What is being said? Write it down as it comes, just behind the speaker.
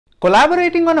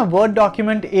Collaborating on a Word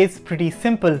document is pretty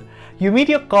simple. You meet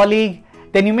your colleague,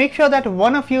 then you make sure that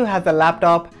one of you has a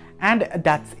laptop, and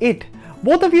that's it.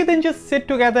 Both of you then just sit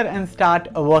together and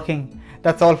start working.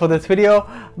 That's all for this video.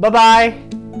 Bye-bye.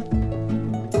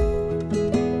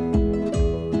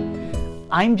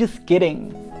 I'm just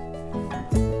kidding.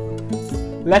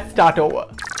 Let's start over.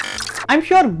 I'm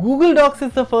sure Google Docs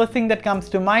is the first thing that comes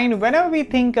to mind whenever we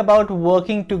think about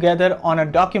working together on a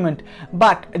document.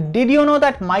 But did you know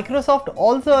that Microsoft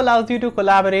also allows you to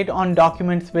collaborate on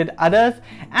documents with others?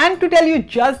 And to tell you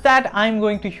just that, I'm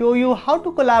going to show you how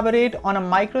to collaborate on a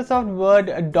Microsoft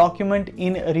Word document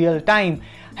in real time.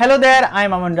 Hello there,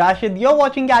 I'm Aman Rashid. You're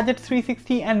watching Gadgets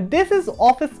 360 and this is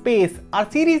Office Space,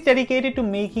 our series dedicated to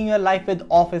making your life with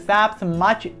Office apps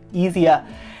much easier.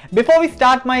 Before we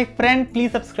start, my friend,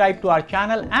 please subscribe to our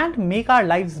channel and make our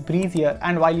lives breezier.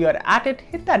 And while you're at it,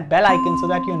 hit that bell icon so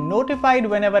that you're notified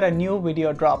whenever a new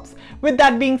video drops. With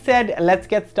that being said, let's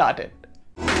get started.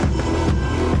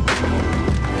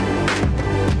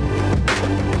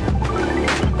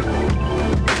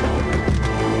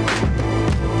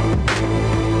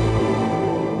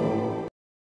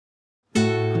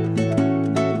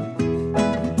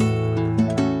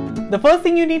 The first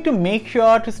thing you need to make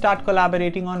sure to start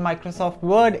collaborating on Microsoft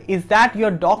Word is that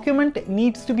your document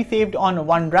needs to be saved on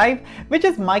OneDrive, which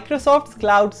is Microsoft's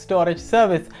cloud storage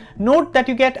service. Note that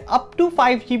you get up to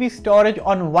 5 GB storage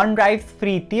on OneDrive's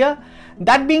free tier.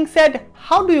 That being said,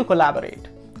 how do you collaborate?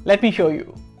 Let me show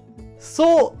you.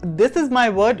 So this is my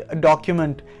Word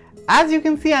document. As you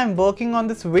can see, I'm working on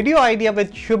this video idea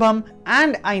with Shubham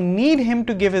and I need him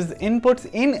to give his inputs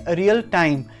in real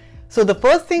time. So the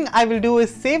first thing I will do is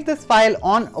save this file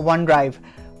on OneDrive.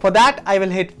 For that, I will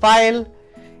hit File,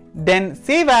 then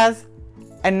Save As,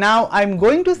 and now I'm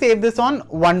going to save this on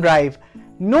OneDrive.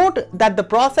 Note that the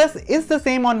process is the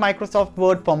same on Microsoft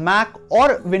Word for Mac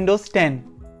or Windows 10.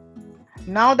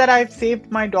 Now that I've saved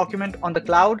my document on the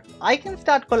cloud, I can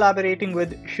start collaborating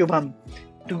with Shubham.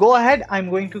 To go ahead, I'm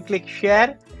going to click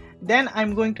Share, then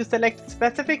I'm going to select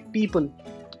specific people.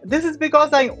 This is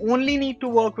because I only need to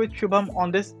work with Shubham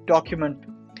on this document.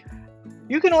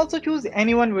 You can also choose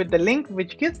anyone with the link,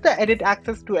 which gives the edit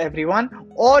access to everyone,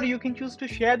 or you can choose to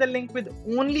share the link with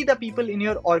only the people in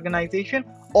your organization,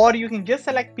 or you can just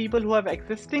select people who have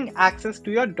existing access to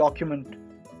your document.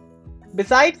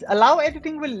 Besides, allow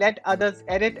editing will let others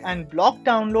edit and block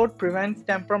download prevents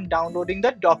them from downloading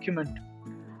the document.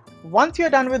 Once you're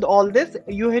done with all this,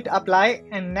 you hit apply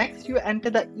and next you enter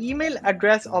the email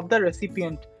address of the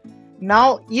recipient.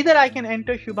 Now either I can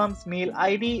enter Shubham's mail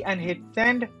ID and hit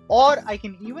send, or I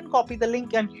can even copy the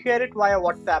link and share it via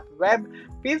WhatsApp web,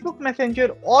 Facebook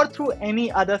Messenger, or through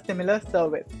any other similar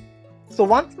service. So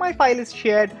once my file is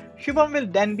shared, Shubham will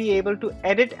then be able to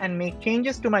edit and make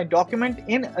changes to my document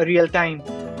in real time.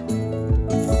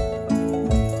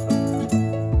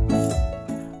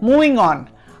 Moving on.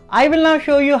 I will now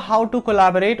show you how to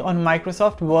collaborate on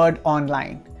Microsoft Word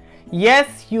online.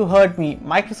 Yes, you heard me,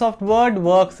 Microsoft Word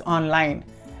works online,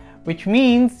 which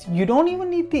means you don't even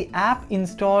need the app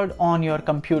installed on your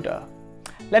computer.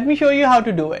 Let me show you how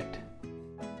to do it.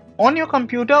 On your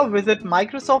computer, visit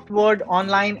Microsoft Word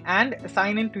online and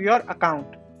sign in to your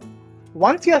account.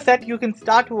 Once you're set, you can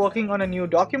start working on a new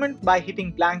document by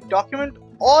hitting blank document,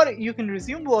 or you can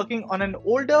resume working on an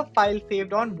older file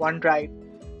saved on OneDrive.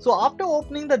 So after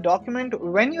opening the document,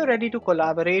 when you're ready to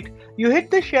collaborate, you hit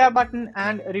the share button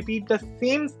and repeat the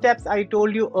same steps I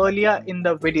told you earlier in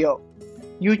the video.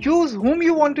 You choose whom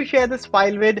you want to share this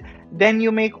file with, then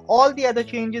you make all the other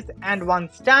changes and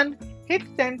once done, hit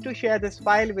send to share this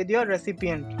file with your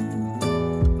recipient.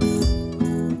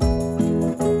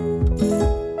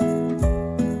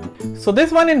 So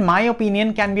this one, in my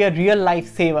opinion, can be a real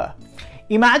lifesaver.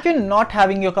 Imagine not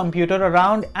having your computer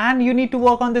around and you need to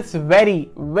work on this very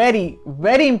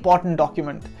important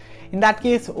document. In that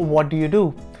case, what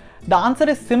do? The answer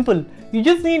is simple. You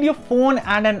just need your phone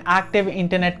and an active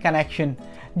internet connection.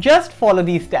 Just follow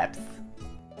these steps.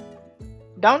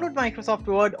 Download Microsoft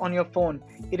Word on your phone.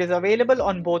 It is available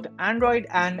on both Android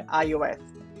and iOS.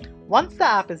 Once the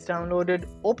app is downloaded,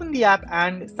 open the app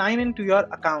and sign in to your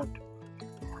account.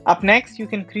 Up next, you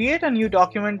can create a new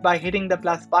document by hitting the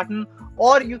plus button,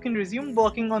 or you can resume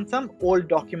working on some old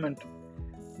document.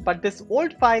 But this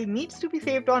old file needs to be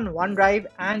saved on OneDrive,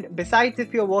 and besides,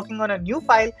 if you're working on a new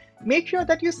file, make sure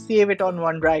that you save it on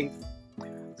OneDrive.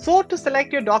 So to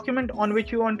select your document on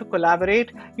which you want to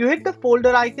collaborate, you hit the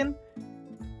folder icon,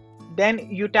 then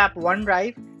you tap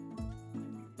OneDrive,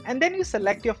 and then you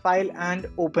select your file and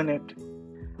open it.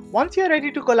 Once you're ready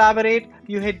to collaborate,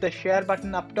 you hit the share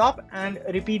button up top and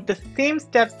repeat the same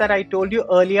steps that I told you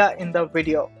earlier in the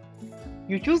video.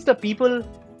 You choose the people,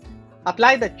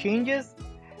 apply the changes,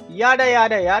 yada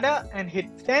yada yada, and hit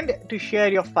send to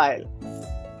share your file.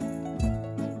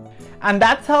 And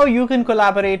that's how you can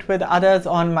collaborate with others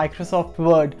on Microsoft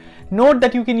Word. Note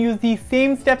that you can use these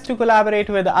same steps to collaborate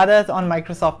with others on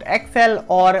Microsoft Excel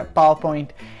or PowerPoint.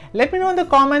 Let me know in the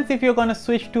comments if you're going to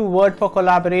switch to Word for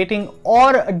collaborating,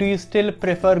 or do you still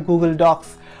prefer Google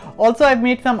Docs. Also, I've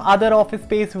made some other Office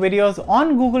Space videos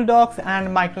on Google Docs and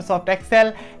Microsoft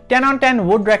Excel. 10 on 10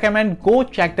 would recommend, go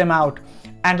check them out.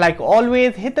 And like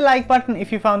always, hit the like button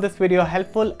if you found this video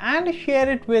helpful and share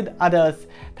it with others.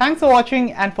 Thanks for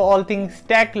watching, and for all things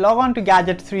tech, log on to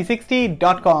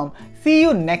gadgets360.com. See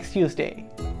you next Tuesday.